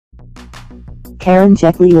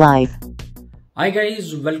karanjetlilive. Hi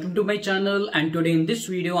guys, welcome to my channel, and today in this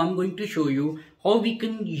video I'm going to show you how we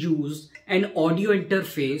can use an audio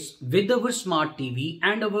interface with our smart TV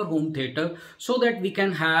and our home theater so that we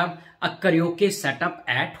can have a karaoke setup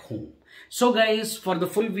at home. So guys, for the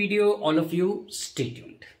full video, all of you stay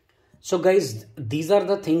tuned. So guys, these are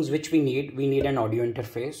the things which we need. We need an audio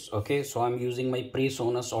interface. Okay, so I'm using my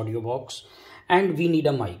presonus audio box. And we need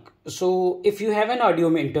a mic. So if you have an audio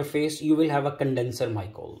interface, you will have a condenser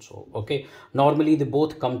mic also. Okay, normally they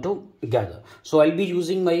both come together. So I'll be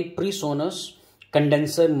using my presonus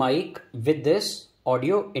condenser mic with this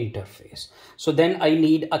audio interface. So then I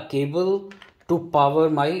need a cable to power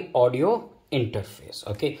my audio interface.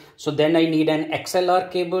 Okay, so then I need an XLR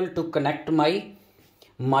cable to connect my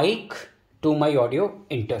mic to my audio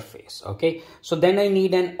interface. Okay, so then I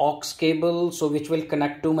need an aux cable, so which will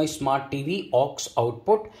connect to my smart TV aux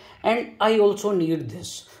output, and I also need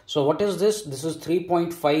this. So what is this? This is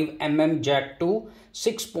 3.5 mm jack to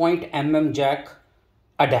 6.0 mm jack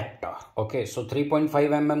adapter. Okay, so 3.5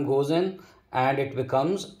 mm goes in and it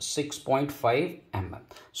becomes 6.5 mm.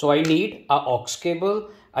 So I need a aux cable,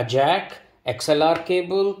 a jack, XLR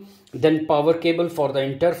cable, then power cable for the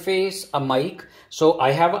interface, a mic. So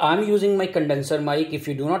I'm using my condenser mic. If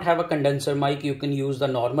you do not have a condenser mic, you can use the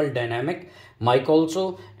normal dynamic mic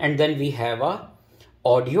also, and then we have a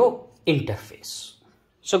audio interface.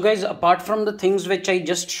 So guys, apart from the things which I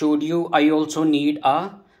just showed you, I also need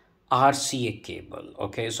a RCA cable.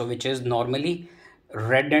 Okay, so which is normally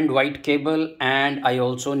red and white cable, and I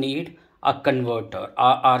also need a converter,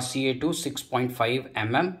 a RCA to 6.5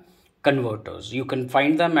 mm converters. You can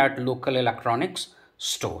find them at local electronics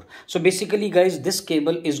store. So basically guys, this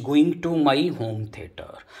cable is going to my home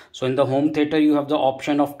theater. So in the home theater you have the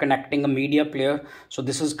option of connecting a media player. So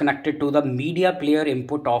this is connected to the media player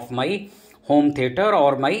input of my home theater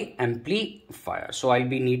or my amplifier. So I'll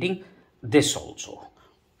be needing this also.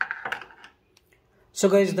 So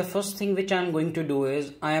guys, the first thing which I am going to do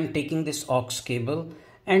is I am taking this aux cable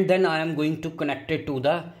and then I am going to connect it to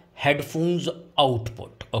the headphones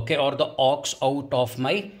output, okay, or the aux out of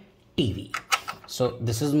my TV. So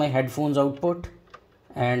this is my headphones output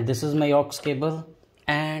and this is my aux cable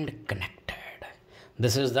and connected.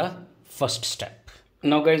 This is the first step.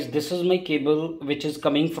 Now guys, this is my cable which is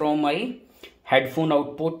coming from my headphone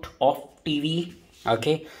output of TV.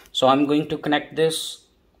 Okay, so I'm going to connect this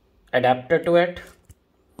adapter to it.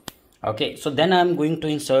 Okay, so then I'm going to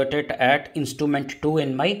insert it at instrument 2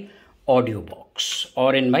 in my audio box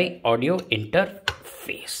or in my audio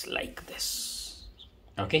interface like this.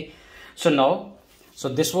 Okay, so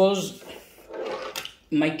this was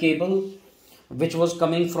my cable which was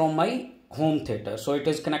coming from my home theater. So it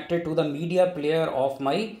is connected to the media player of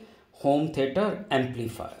my home theater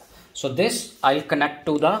amplifier. So this I'll connect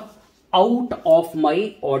to the out of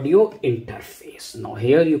my audio interface. Now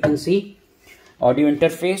here you can see audio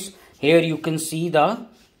interface. Here you can see the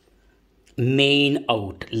main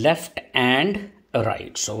out, left and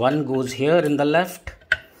right. So one goes here in the left,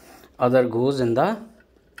 other goes in the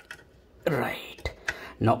right.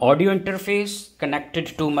 Now audio interface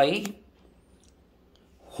connected to my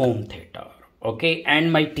home theater. Okay,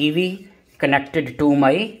 and my TV connected to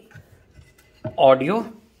my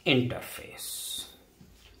audio interface.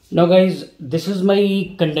 Now guys, this is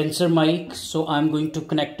my condenser mic, so I'm going to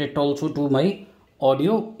connect it also to my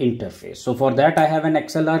audio interface. So for that I have an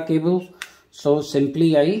XLR cable. So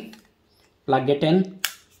simply I plug it in.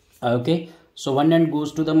 Okay, so one end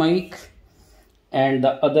goes to the mic and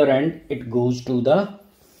the other end it goes to the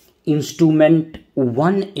instrument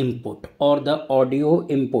 1 input or the audio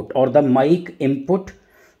input or the mic input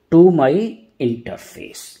to my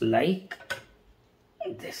interface like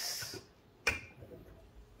this.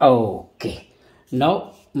 Okay,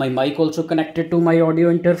 now my mic also connected to my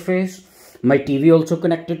audio interface. My TV also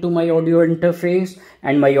connected to my audio interface,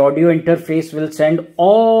 and my audio interface will send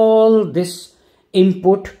all this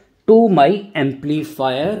input to my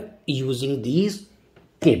amplifier using these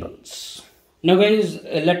cables. Now guys,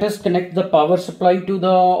 let us connect the power supply to the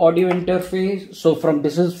audio interface. So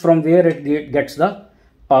this is from where it gets the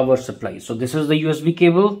power supply. So this is the USB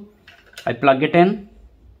cable. I plug it in.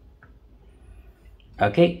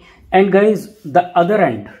 Okay, and guys, the other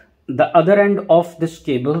end of this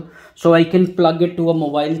cable, so I can plug it to a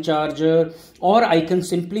mobile charger or I can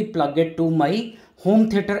simply plug it to my home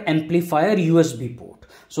theater amplifier USB port.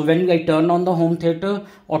 So when I turn on the home theater,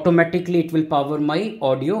 automatically it will power my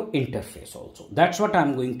audio interface also. That's what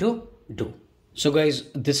I'm going to do. So guys,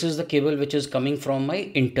 this is the cable which is coming from my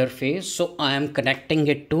interface. So I am connecting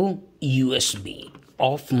it to USB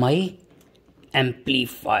of my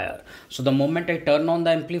amplifier. So the moment I turn on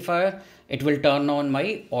the amplifier, it will turn on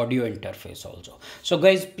my audio interface also. So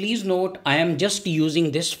guys, please note, I am just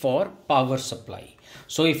using this for power supply.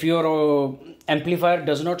 So if your amplifier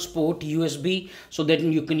does not support USB, so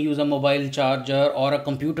then you can use a mobile charger or a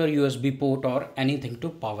computer USB port or anything to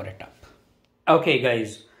power it up. Okay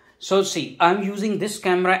guys, so see, I'm using this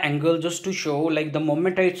camera angle just to show, like the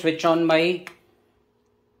moment I switch on my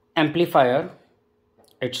amplifier,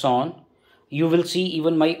 it's on. You will see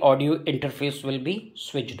even my audio interface will be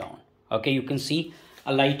switched on. Okay, you can see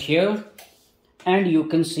a light here and you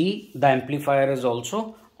can see the amplifier is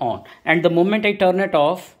also on. And the moment I turn it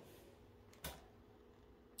off,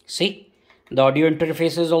 see, the audio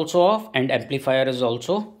interface is also off and amplifier is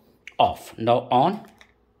also off. Now on.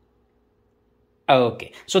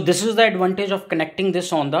 Okay, so this is the advantage of connecting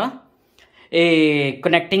this on the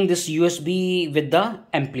connecting this USB with the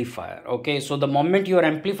amplifier. Okay, so the moment your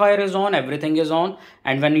amplifier is on, everything is on,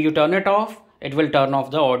 and when you turn it off, it will turn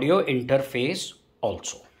off the audio interface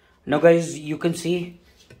also. Now guys, you can see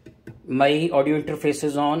my audio interface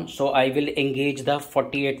is on, so I will engage the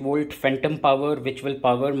 48 volt phantom power, which will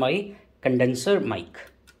power my condenser mic.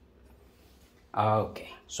 Okay,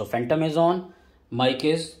 so phantom is on, mic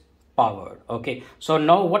is powered. Okay, so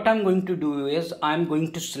now what I'm going to do is I'm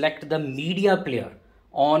going to select the media player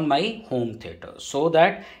on my home theater so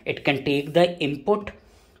that it can take the input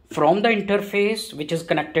from the interface which is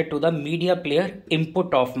connected to the media player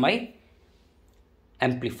input of my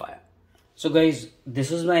amplifier. So guys, this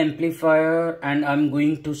is my amplifier and I'm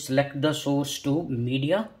going to select the source to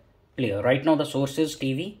media player. Right now the source is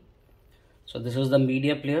TV, so this is the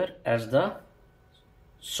media player as the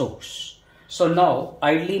source. So now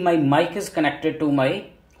ideally my mic is connected to my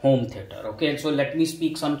home theater. Okay, so let me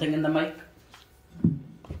speak something in the mic.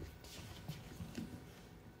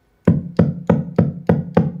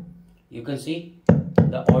 You can see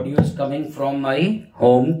the audio is coming from my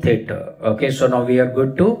home theater. Okay, so now we are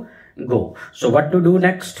good to go. So what to do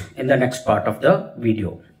next in the next part of the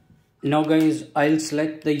video. Now guys, I'll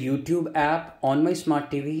select the YouTube app on my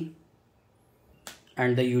smart TV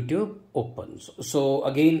and the YouTube opens. So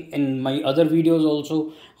again, in my other videos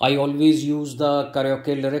also, I always use the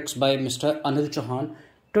karaoke lyrics by Mr. Anil Chauhan.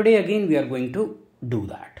 Today again, we are going to do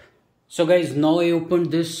that. So guys, now I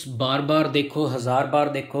opened this Bar Bar Dekho, Hazar Bar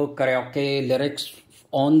Dekho karaoke lyrics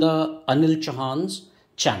on the Anil Chauhan's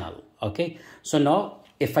channel. Okay, so now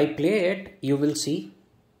if I play it, you will see.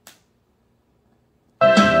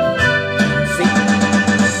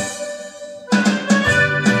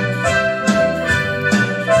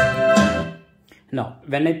 Now,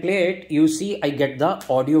 when I play it, you see I get the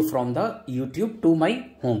audio from the YouTube to my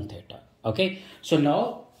home theater. Okay, so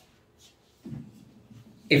now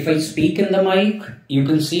if I speak in the mic, you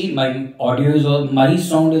can see my audio is all, my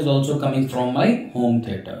sound is also coming from my home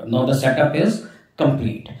theater. Now the setup is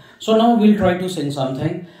complete. So now we'll try to sing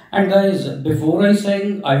something. And guys, before I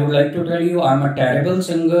sing, I would like to tell you I'm a terrible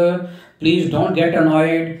singer. Please don't get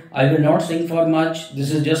annoyed. I will not sing for much.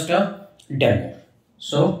 This is just a demo.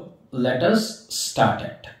 So let us start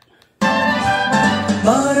it.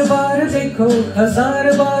 बार बार देखो,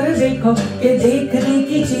 हजार बार देखो, ये देखने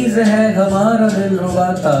की चीज है हमारा दिल रुबा।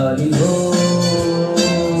 ताली हो,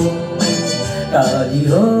 ताली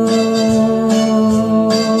हो,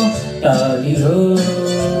 ताली हो।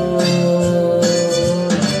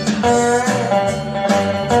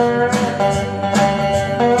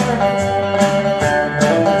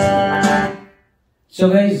 So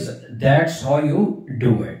guys, that's how you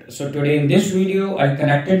do it. So today in this video, I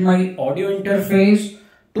connected my audio interface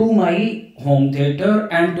to my home theater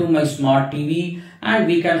and to my smart TV, and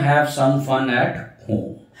we can have some fun at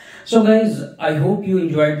home. So guys, I hope you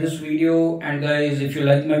enjoyed this video, and guys, if you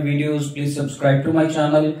like my videos, please subscribe to my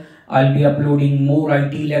channel. I'll be uploading more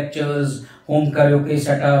IT lectures, home karaoke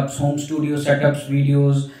setups, home studio setups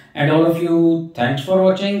videos, and all of you, thanks for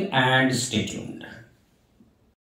watching and stay tuned.